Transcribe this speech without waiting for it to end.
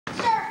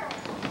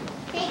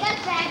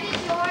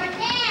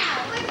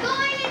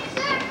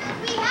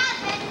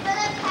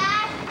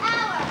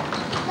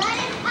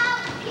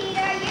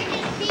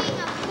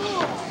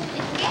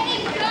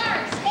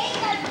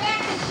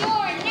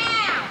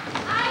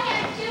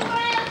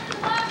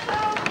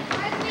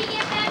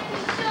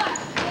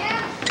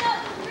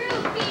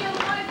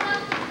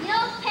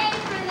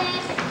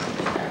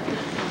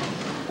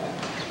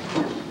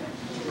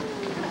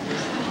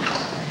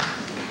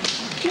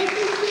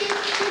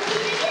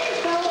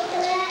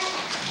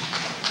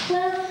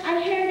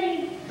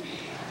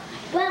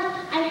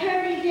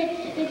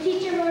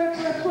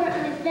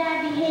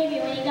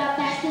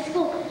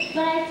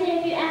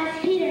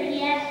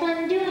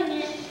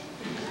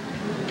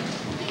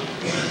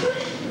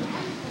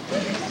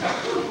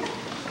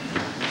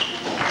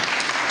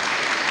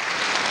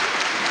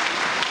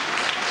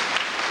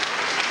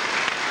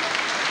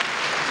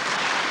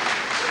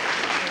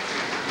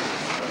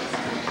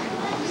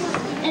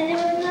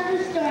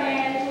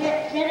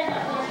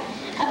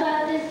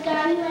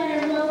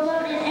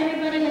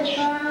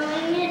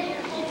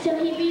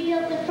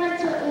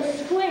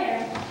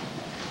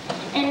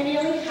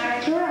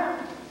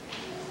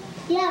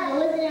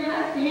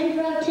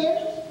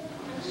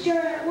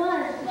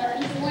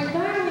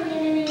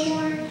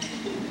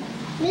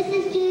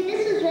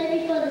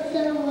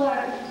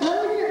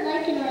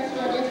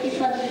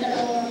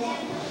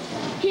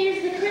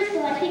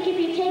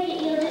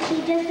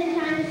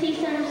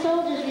of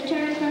soldiers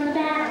returning from the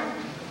battle.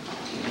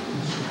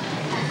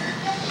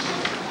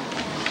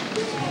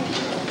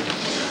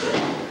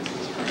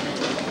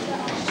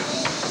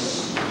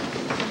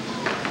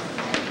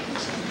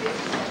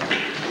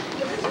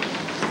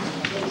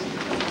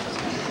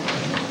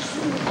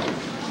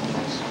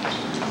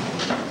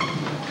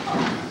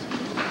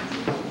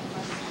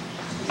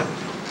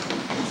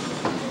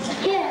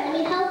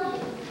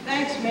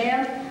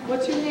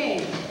 What's your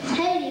name?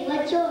 Heidi,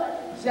 what's yours?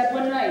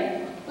 Zeppelin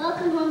Knight.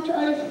 Welcome home to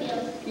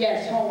Otisfield.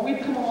 Yes, home. We've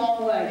come a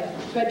long way.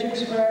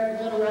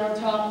 Fredericksburg, Little Round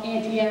Top,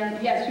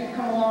 Antietam. Yes, we've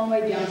come a long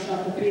way down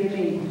south of Peter,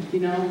 you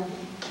know.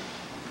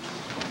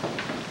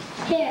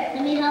 Here,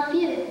 let me help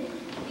you.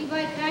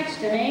 Levi, that's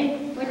the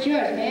name. What's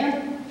yours,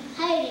 ma'am?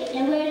 Heidi,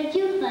 and where did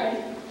you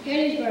fight?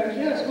 Gettysburg.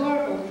 It was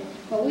horrible.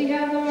 But we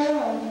have our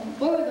own.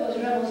 What were those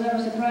rebels that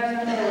were surprised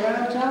on Little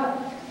Round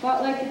Top?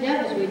 Fought like the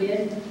devils we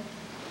did.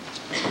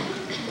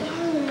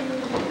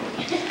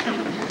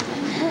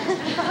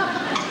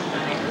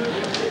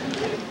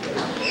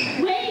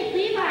 Wait,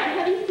 Levi,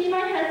 have you seen my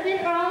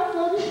husband or all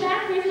soldiers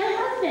back? Where's my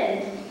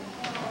husband?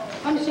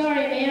 I'm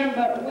sorry, ma'am,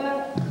 but,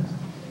 well,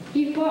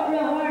 he fought real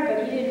hard,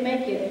 but he didn't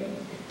make it.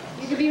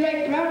 You could be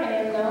right proud of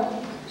him,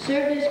 though.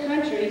 Served his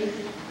country.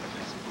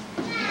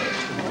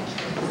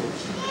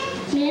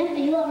 Ma'am, are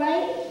you all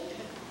right?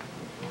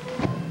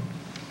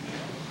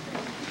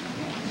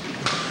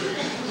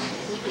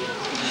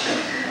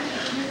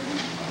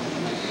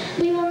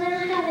 We will now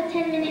have a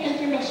 10-minute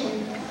intermission.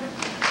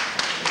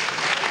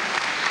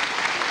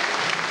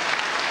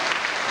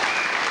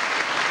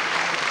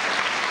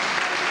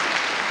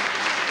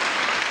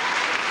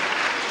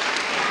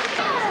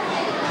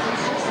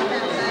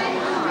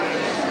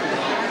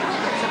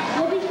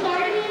 We'll be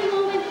starting in a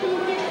moment.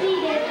 Please get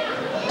seated.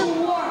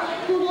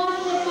 Who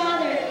lost their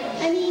fathers.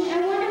 I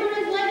wonder what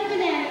it was like for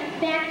them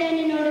back then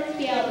in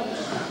Otisfield.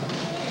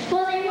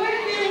 Well, they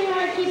worked really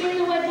hard keeping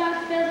the wood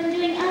box filled and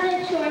doing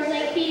other chores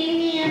like feeding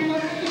the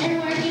animals and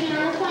working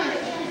on the farm.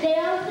 They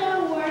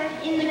also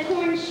worked in the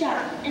corn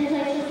shop and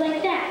places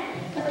like that.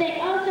 But they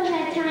also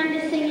had time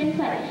to sing and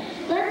play.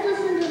 Let's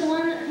listen to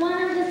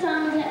one of the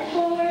songs that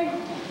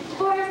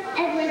Forrest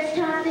Edwards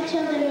taught the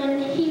children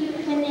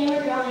when they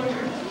were growing up.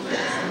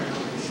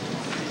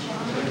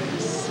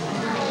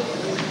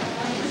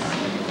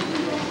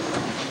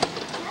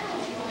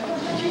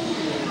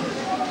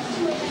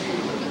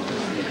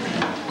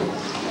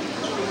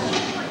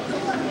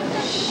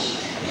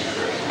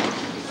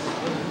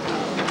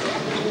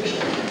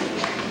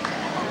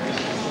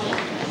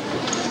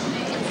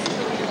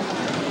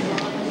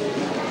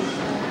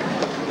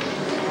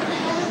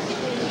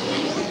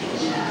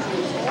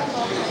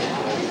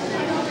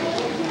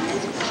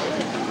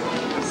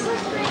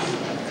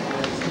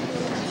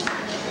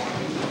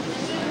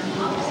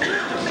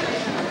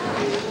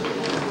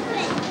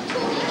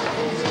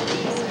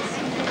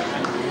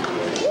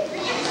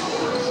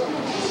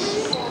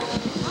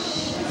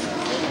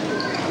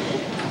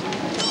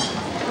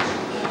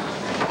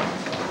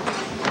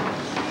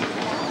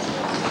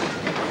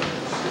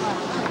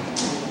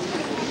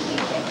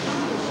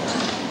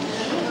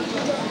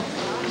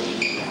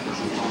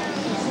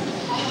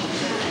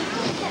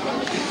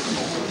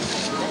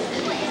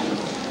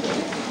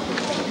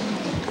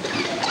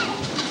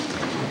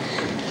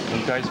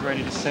 You guys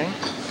ready to sing?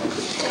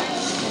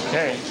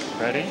 Okay,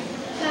 ready?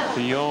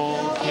 The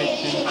old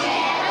kitchen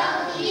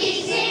kettle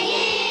keeps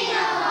singing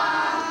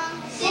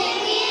along,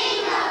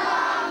 singing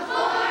along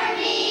for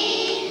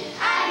me.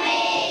 I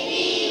may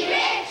be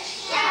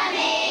rich, I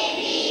may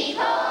be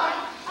poor,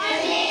 I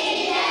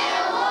may that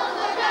a wolf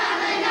will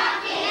come a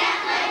knocking at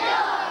my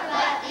door,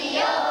 but the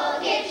old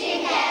kitchen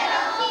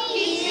kettle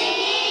keeps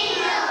singing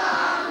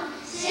along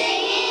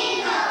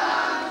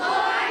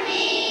for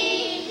me.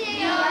 The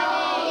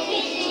old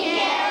kitchen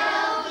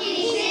kettle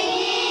keeps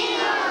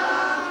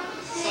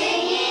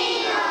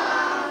singing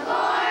along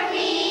for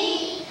me.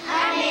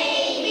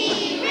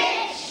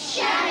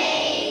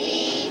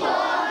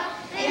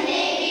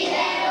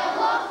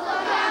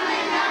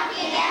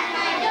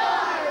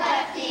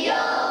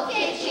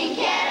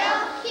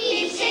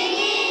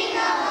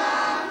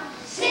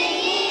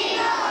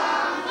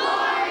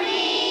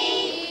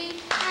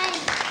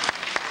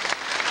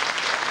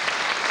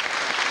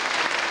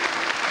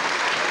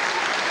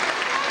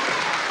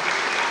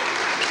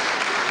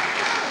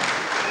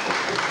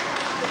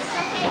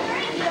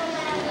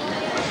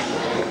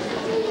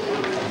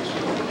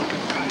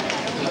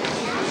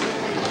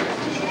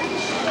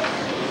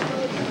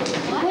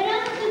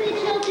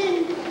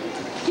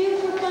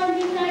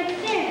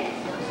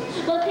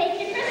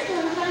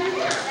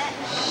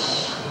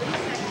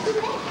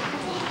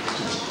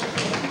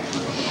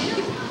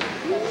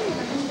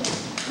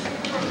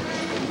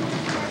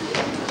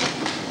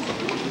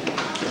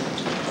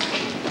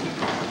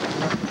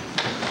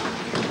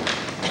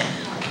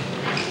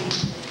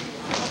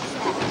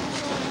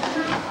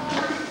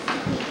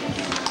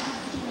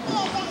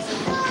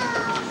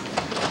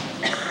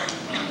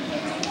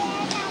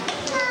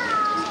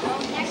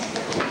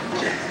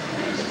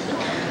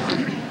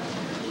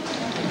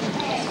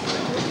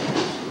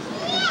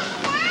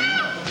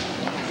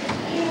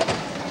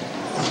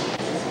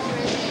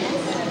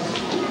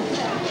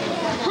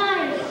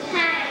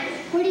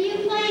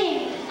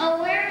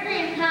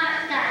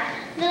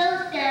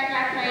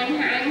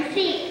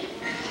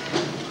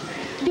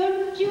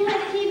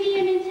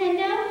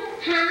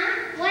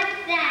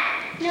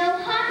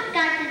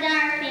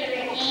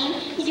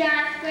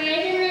 draw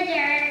squares in the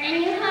dirt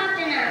and you hop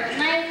in them,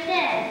 like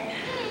this.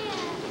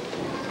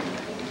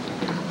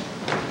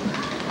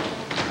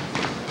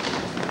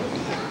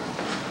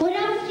 What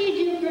else do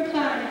you do for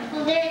fun?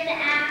 Well, there's the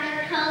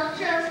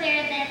agricultural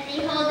fair that they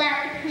hold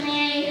at the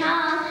community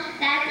hall.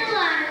 That's a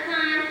lot of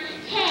fun.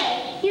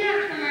 Hey, you're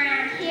not from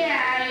around here,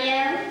 are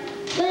you?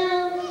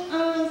 Well,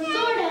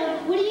 sort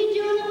of. What do you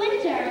do in the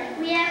winter?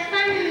 We have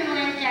fun in the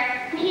winter.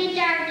 We hitch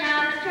our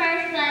dogs to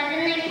our sleds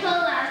and they pull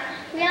us.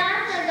 We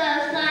also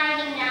go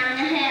sliding down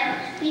the hill.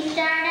 We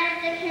start at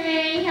the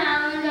community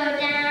hall and go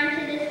down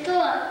to the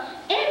school.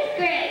 It's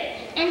great.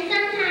 And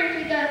sometimes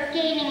we go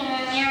skating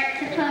when we aren't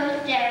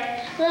supposed to.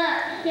 Look,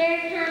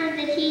 here comes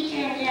the teacher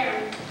and Jim.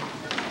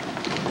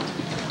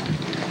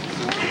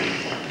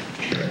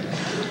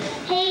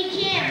 Hey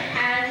Jim,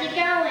 how's it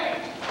going?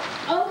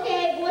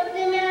 Okay, what's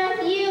the matter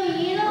with you?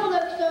 You don't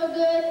look so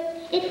good.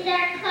 It's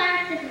that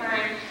class of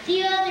mine,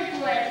 the older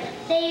boys.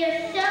 They are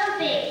so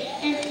big,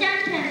 and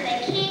sometimes I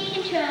can't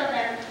control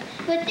them.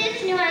 With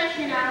this new ice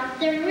and all,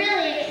 they're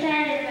really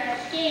excited about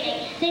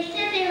skating. They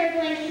said they were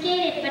going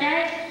skating, but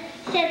I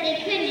said they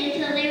couldn't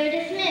until they were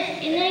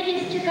dismissed, and they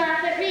just took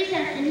off at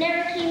recess and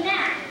never came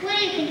back. What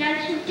do you think I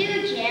should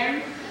do,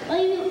 Jim?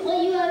 Well,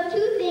 you have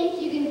two things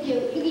you can do.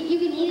 You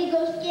can either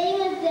go skating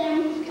with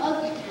them, or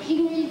you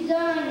can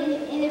resign,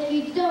 and if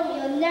you don't,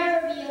 you'll never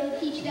be able to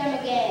teach them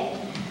again.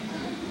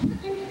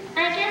 I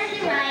guess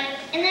you're right.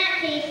 In that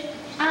case,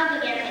 I'll go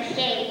get my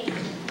skates.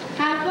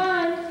 Have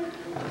fun.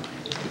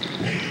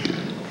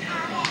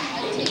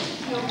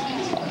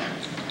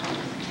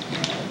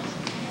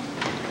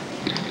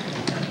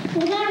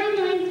 Well, that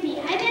reminds me.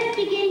 I best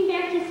be getting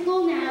back to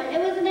school now. It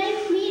was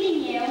nice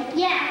meeting you.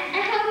 Yes,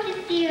 I hope to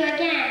see you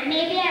again.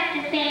 Maybe at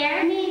the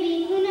fair.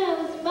 Maybe. Who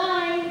knows?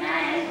 Bye.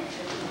 Bye.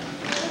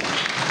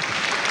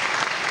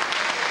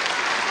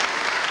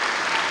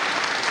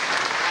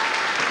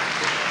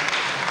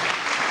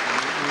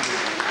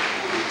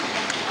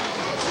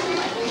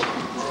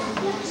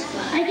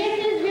 I guess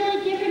it was really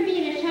different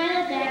being a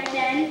child back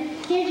then.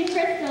 Here's your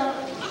crystal.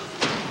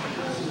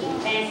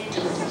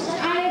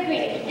 I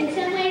agree. In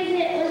some ways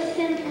it was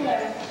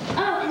simpler.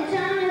 Oh, and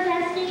someone was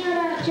asking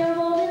about Joe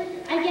Holden.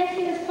 I guess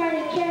he was part of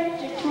the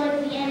character towards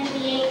the end of the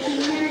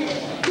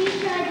 1800s. He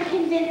tried to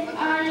convince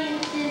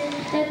audiences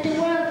that the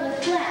world was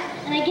flat,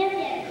 and I guess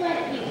he had quite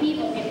a few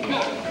people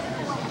convinced.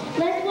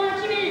 Let's watch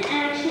him in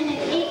action in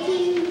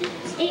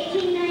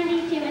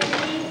 1892 at the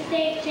Main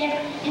State Fair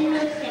in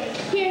Lewiston.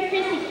 Here,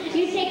 Chrissy,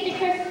 you take the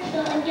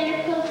crystal and get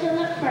a closer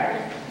look for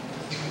us.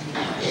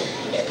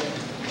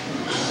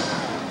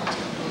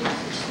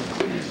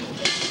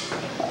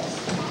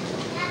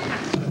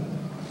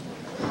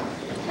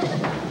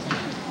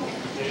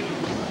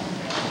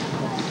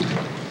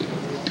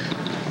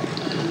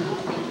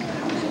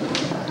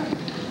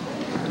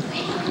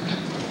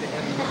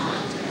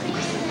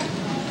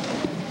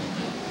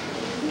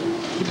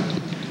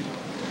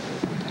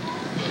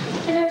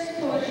 And I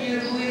suppose you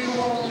believe the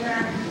world's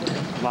round.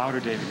 Louder,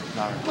 David.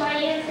 Louder. Why,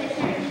 yes, I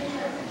certainly do.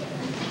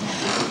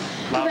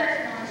 Well, Louder.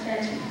 that's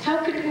nonsense. How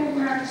could it move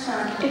around the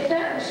sun? If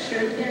that was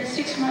true, then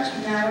 6 months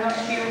from now it ought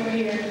to be over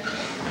here.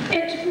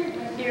 And to prove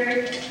my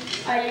theory,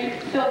 I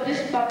filled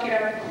this bucket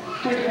up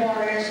with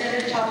water and set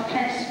it atop the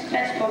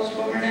fence post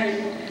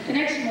overnight. The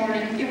next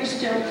morning, it was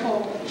still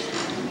full.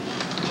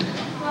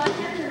 Well, I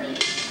have to leave.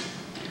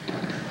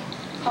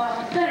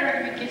 That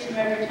argument gets him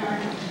every time.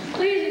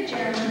 Ladies and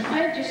gentlemen, I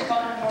have just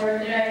gotten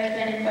word that I have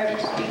been invited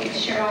to speak at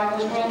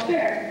Chicago's World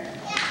Fair.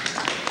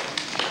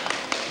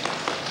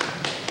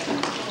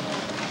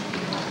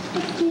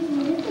 Excuse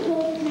me, Mr.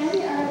 Gold, can I have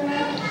your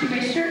autograph? You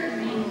may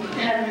certainly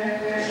have an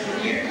autograph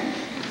with you.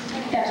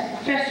 That's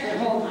Professor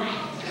Holden.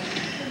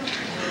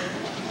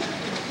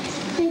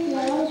 Thank you, I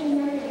always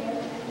remember you.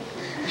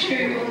 I'm sure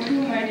you will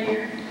too, my dear.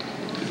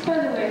 By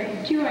the way,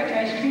 do you like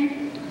ice cream?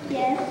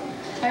 Yes?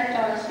 I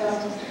thought so.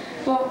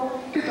 Well,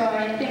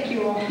 goodbye, and thank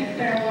you all. You've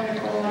been a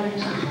wonderful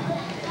audience.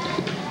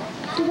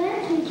 So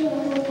that's me, Joe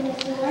Holden.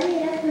 So why do you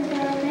ask me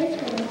about our ice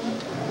cream?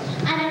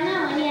 I don't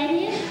know. Any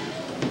ideas?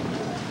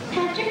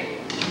 Patrick?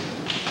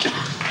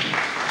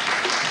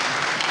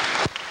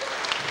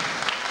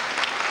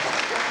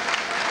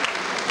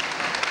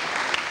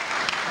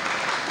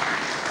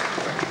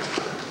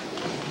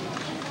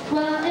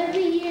 Well,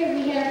 every year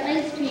we have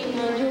ice cream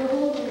on Joe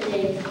Holden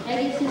days. I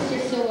guess it's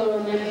just so we'll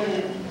remember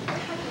him.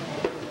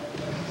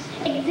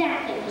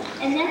 Exactly.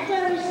 And that's why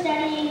we're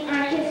studying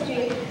our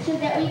history, so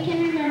that we can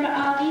remember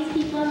all these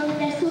people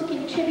that who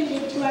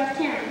contributed to our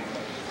town.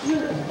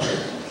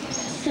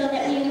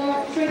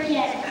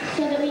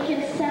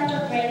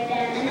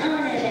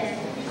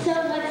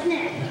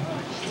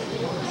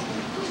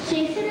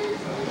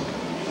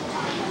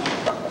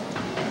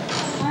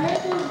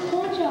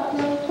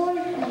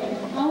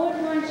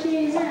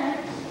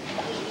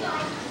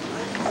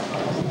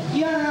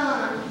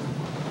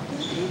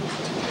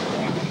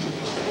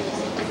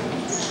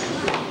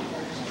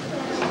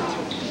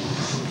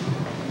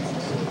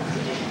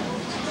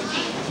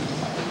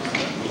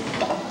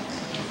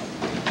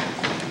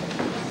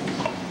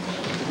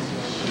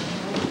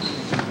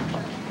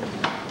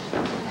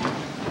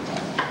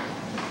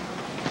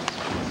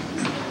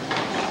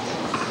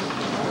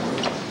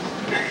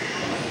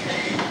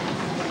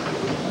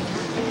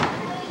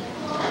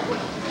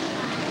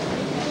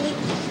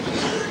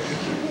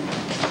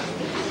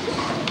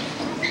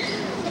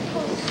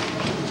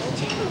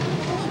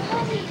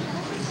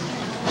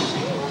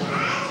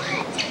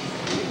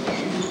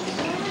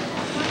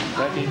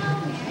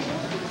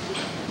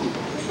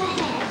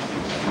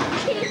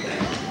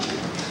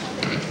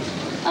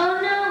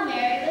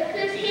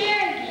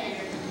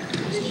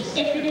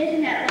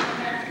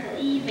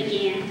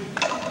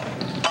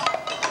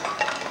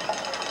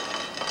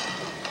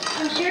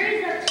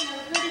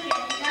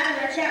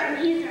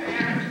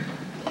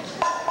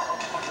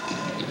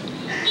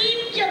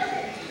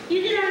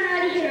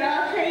 out of here.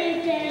 I'll tell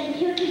your daddy, and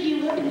he'll give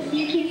you a whipping so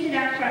you can sit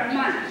out for a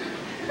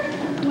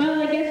month.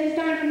 Well, I guess it's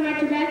time for my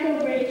tobacco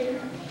break.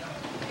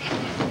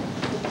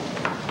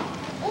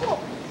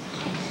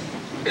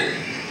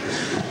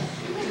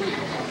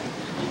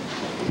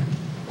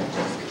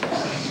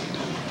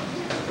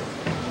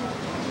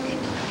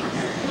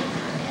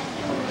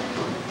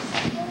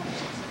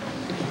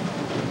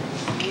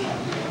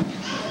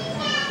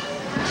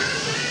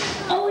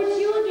 Oh, it's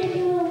you again,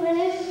 you little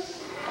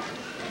menace.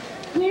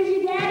 Where's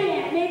your daddy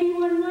at? Maybe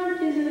 1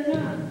 month isn't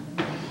enough.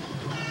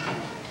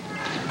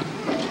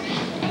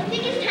 I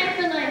think it's time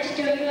for lunch,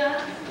 don't you,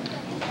 Al?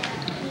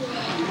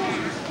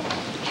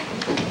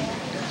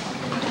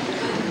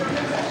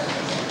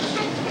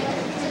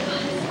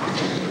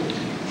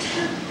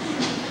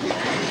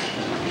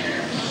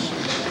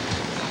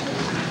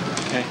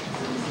 Okay.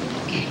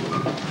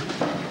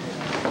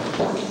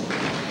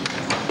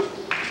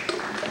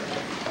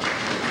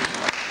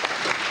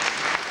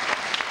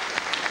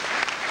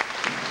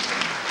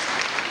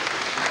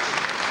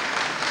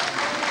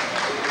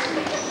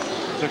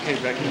 It's okay,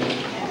 Becky.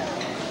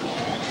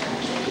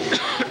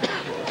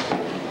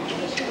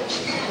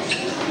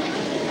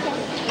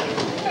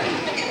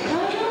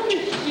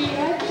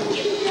 I think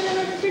she's gonna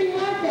work pretty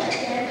hard back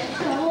there.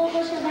 The whole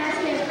bushel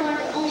basket of corn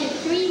for only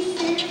 3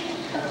 cents.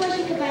 Of course,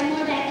 you could buy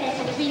more back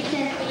then for 3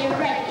 cents, but you're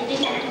right, you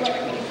didn't have to work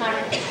pretty hard.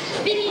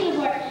 Speaking of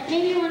work,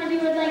 maybe one of you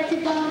would like to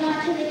go and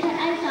watch how they cut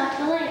ice off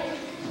the lake.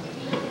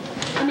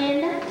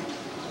 Amanda?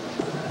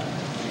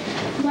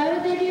 Why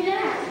would they do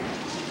that?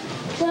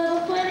 Well,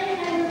 before they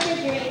had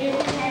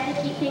refrigerators, they had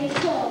to keep things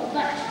cold.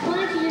 But why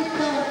don't you just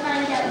go and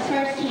find out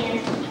firsthand?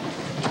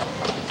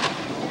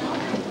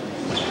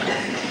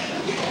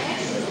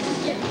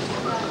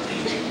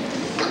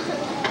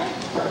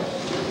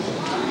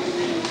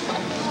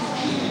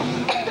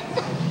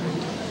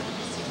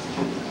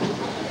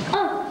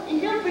 Oh,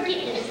 and don't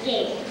forget your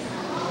skates.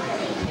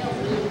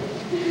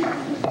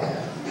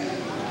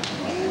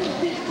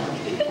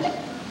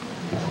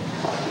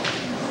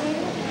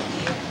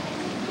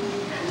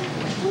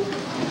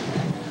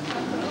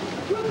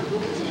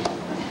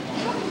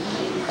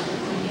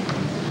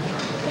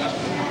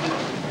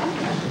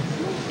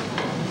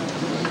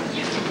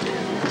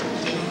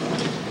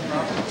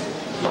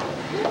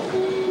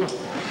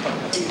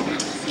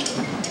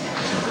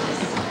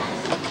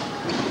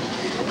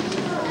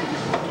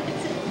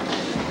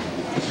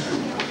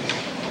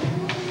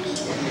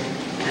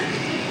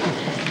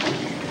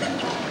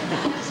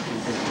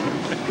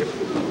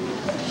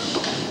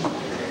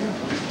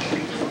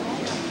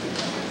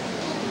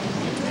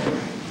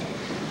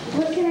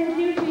 What can I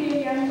do for you,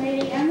 young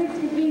lady? I'm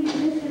Mr. Bean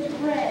and this is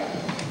Fred.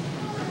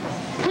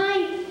 Hi,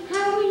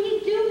 how are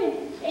you doing?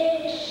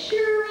 It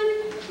sure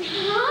is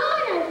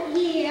hot up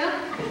here.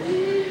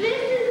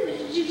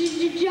 This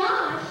is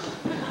Josh.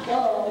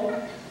 Oh.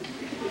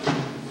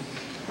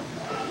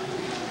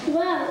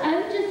 Well, I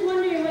was just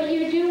wondering what you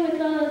were doing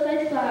with all those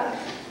ice blocks.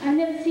 I've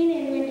never seen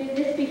anyone do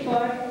this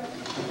before.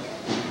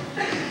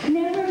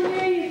 Never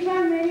where you're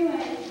from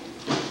anyway.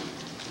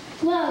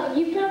 Well,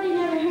 you probably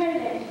never heard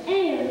of it.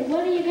 Anyway,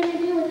 what are you going to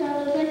do with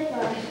all those ice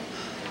blocks?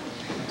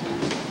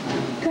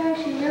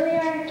 Gosh, you really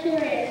are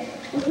curious.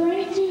 We're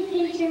going to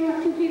take them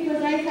up to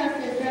people's ice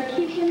houses. They'll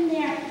keep them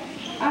there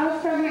all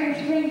summer and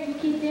spring to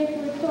keep their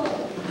food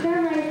cold.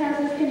 Some ice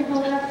houses can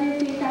hold up to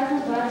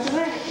 3,000 blocks of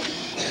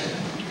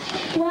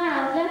ice.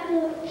 Wow, that's a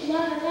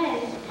lot of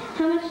ice.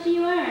 How much do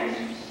you earn?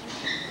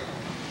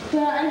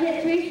 Well, I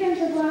get 3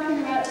 cents a block and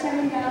about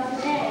 $7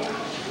 a day.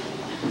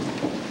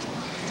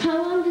 How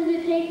long does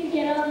it take to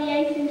get all the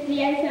ice into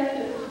the ice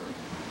houses?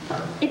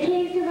 It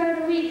takes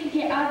about a week to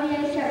get all the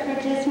ice out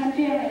for just one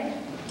family.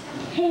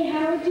 Hey,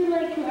 how would you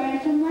like to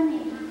earn some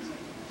money?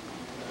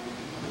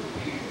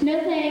 No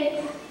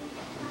thanks.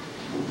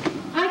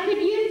 I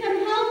could use some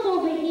help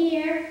over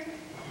here.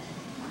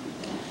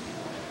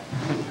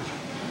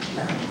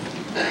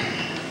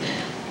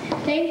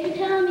 Thanks for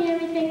telling me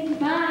everything.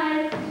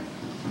 Bye.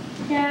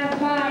 Yeah,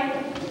 bye.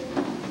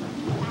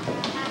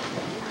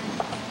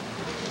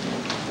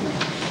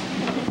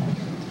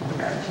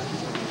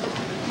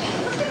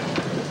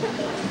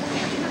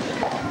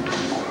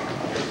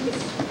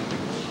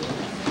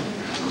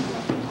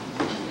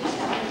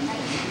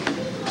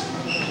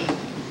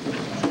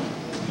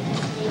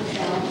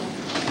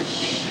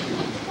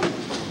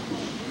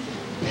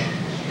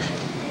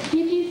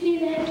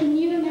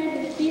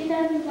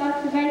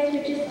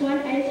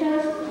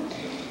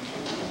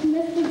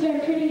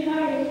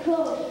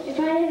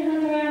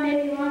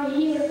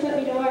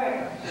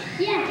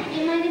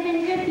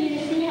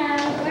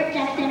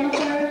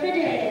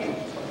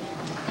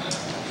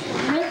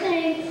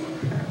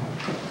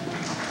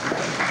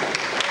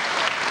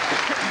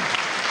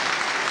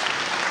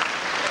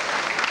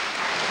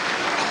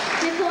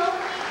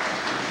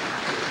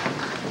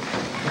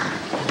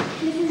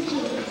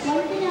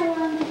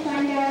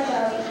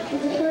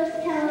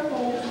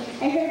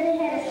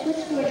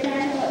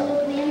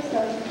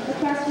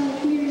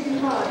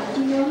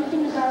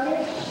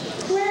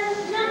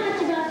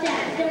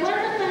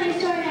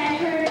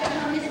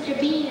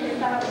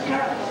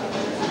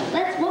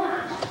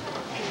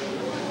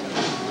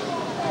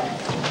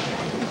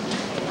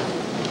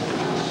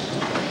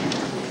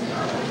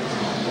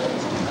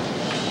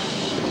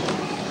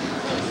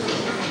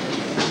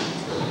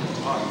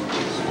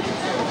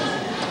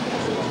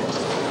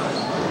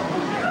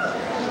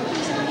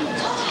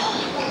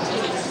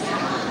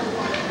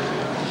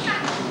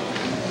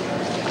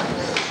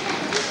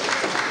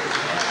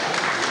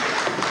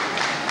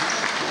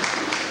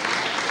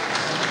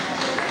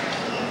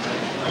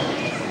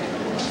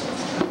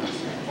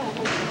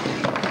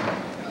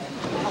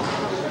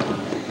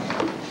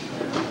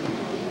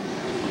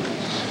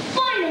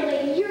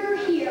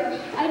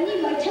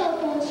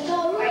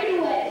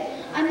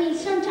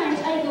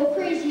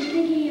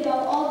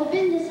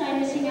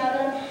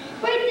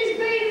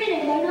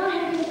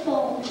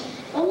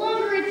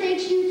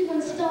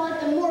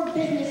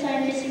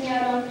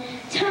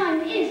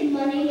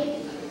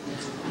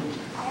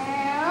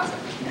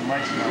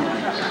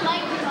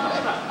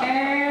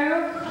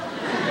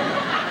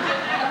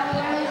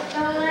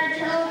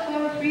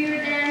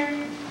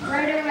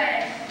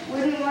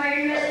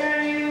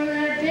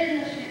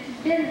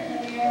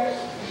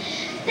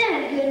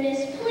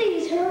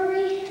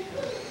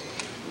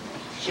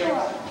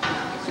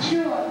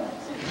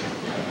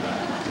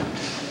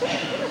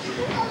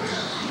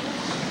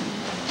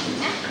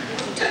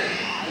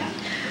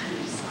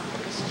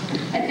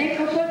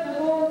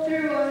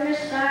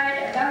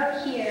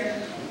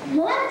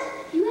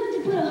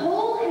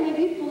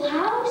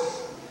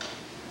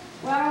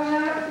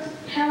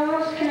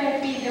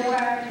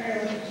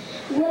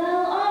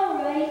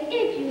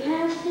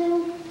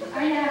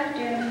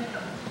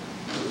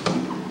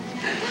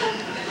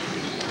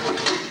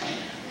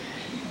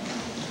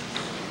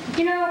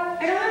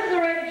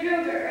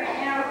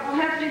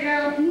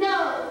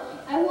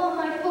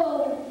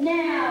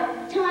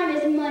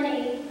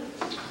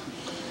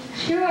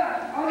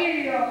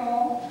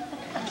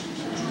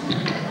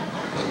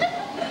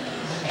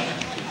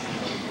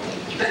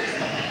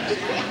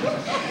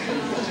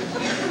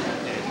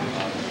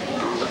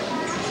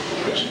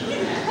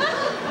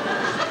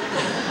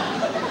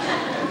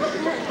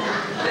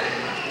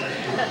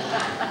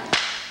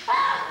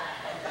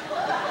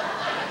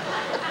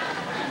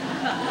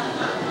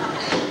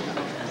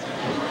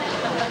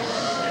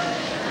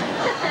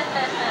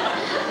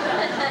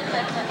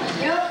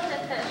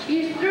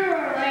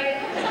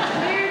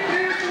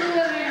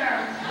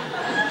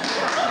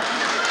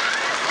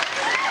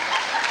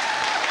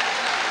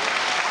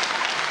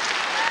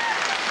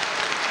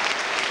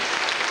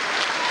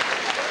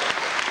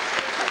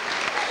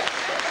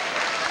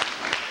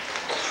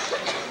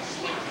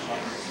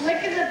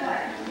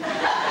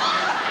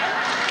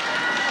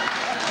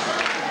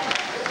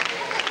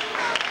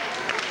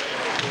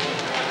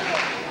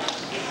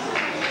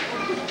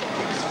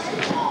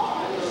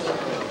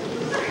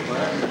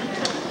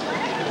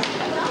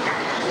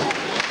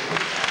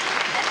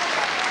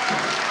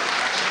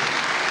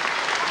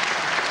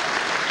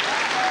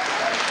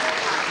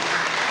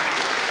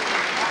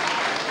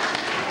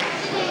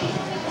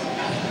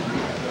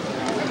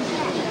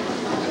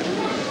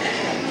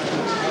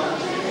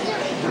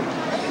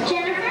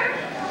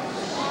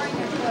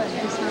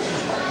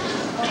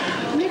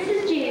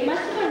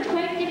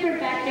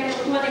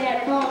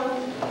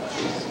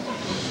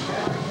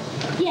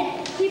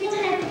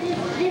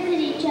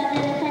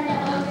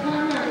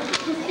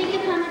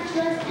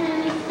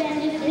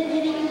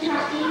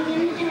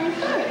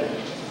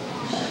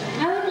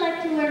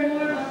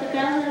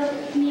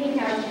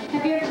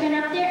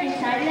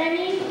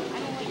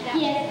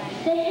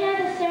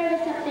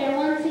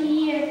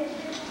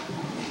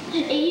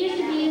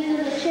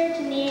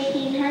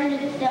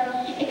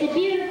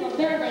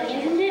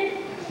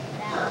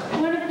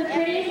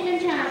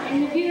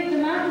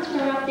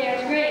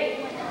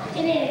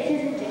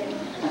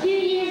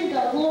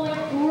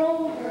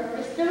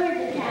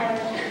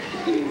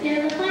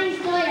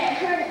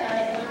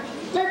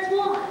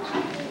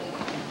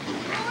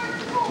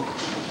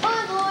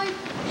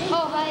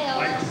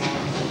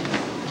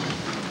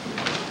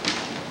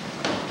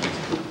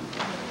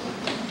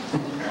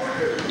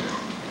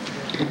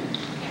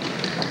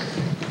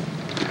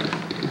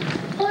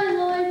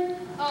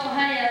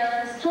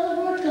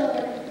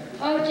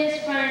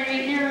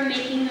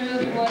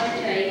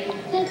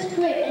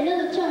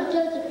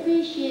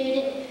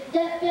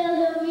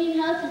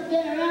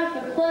 been around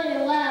for quite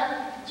a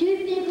while. Do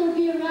you think we'll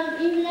be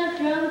around even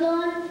after I'm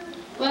gone?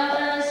 Well,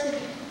 Alice,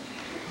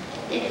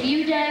 if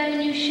you die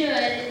when you should,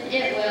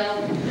 it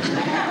will.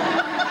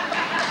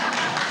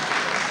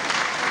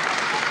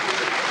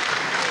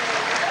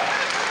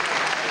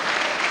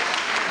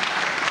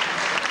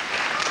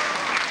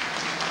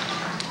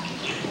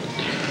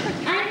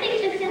 I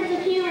think the sense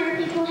of humor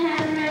people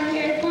have around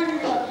here is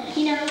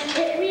wonderful. You know,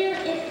 it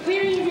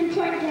really is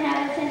important to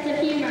have a sense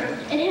of humor.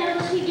 It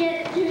helps you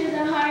get through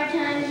the hard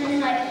times in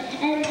life.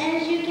 And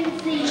as you can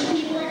see,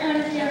 people in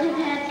Otisfield have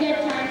had good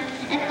times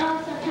and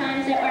also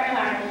times that were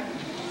hard.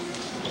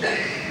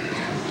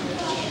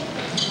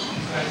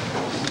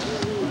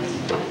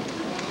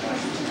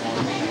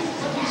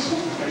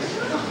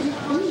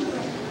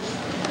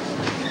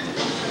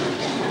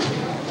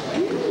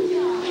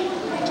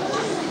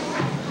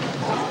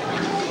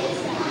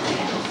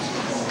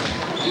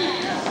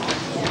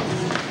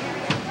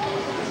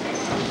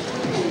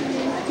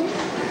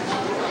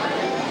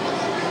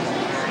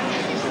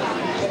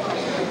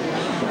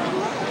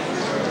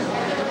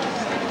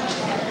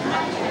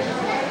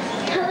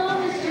 Hello,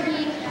 Mr. B.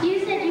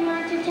 You said you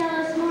wanted to tell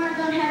us more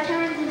about how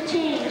times have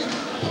changed.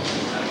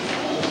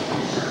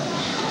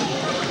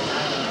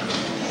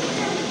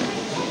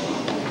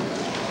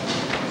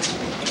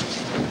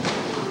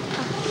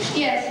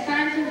 Yes,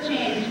 times have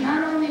changed,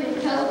 not only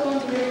with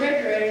telephones and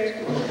refrigerators,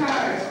 but with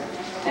cars.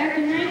 Back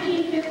in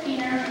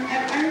 1915, I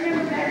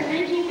remember back in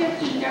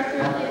 1915, Dr.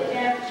 Elliott would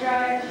have to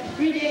drive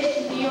 3 days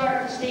to New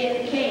York to stay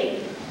at the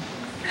Cape.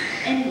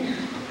 And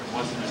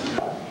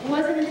it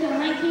wasn't until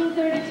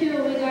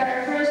 1932 we got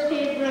our first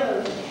paved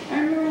roads. I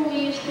remember we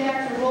used to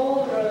have to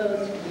roll the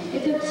roads.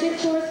 It took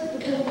 6 horses to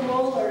build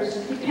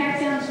rollers. We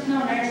packed down snow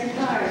nice and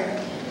hard.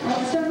 And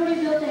when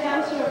somebody built a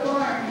house or a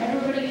barn,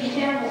 everybody in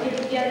town would get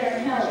together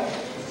and help.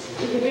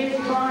 We could raise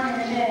the barn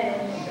and the bed.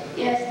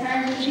 Yes,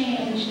 times have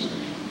changed.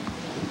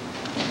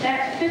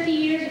 That 50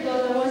 years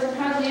ago, there wasn't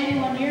hardly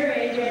anyone your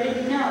age I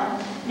didn't know.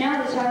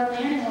 Now there's hardly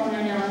anyone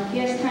I know.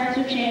 Yes, times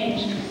have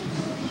changed.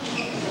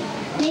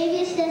 Maybe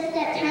it's just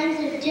that times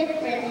are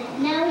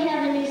different. Now we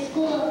have a new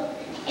school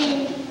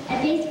and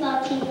a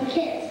baseball team for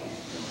kids.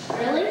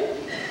 Really?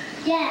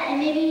 Yeah, and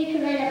maybe we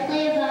could write a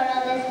play about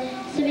all this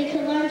so we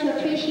could learn to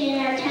appreciate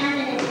our town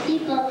and its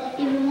people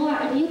even more,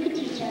 and you could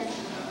teach us.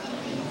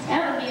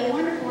 That would be a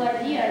wonderful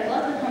idea. I'd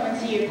love to come and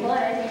see your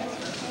play.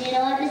 And you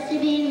know what, Mr.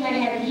 Bean, I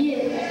have you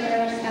as my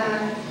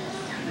response.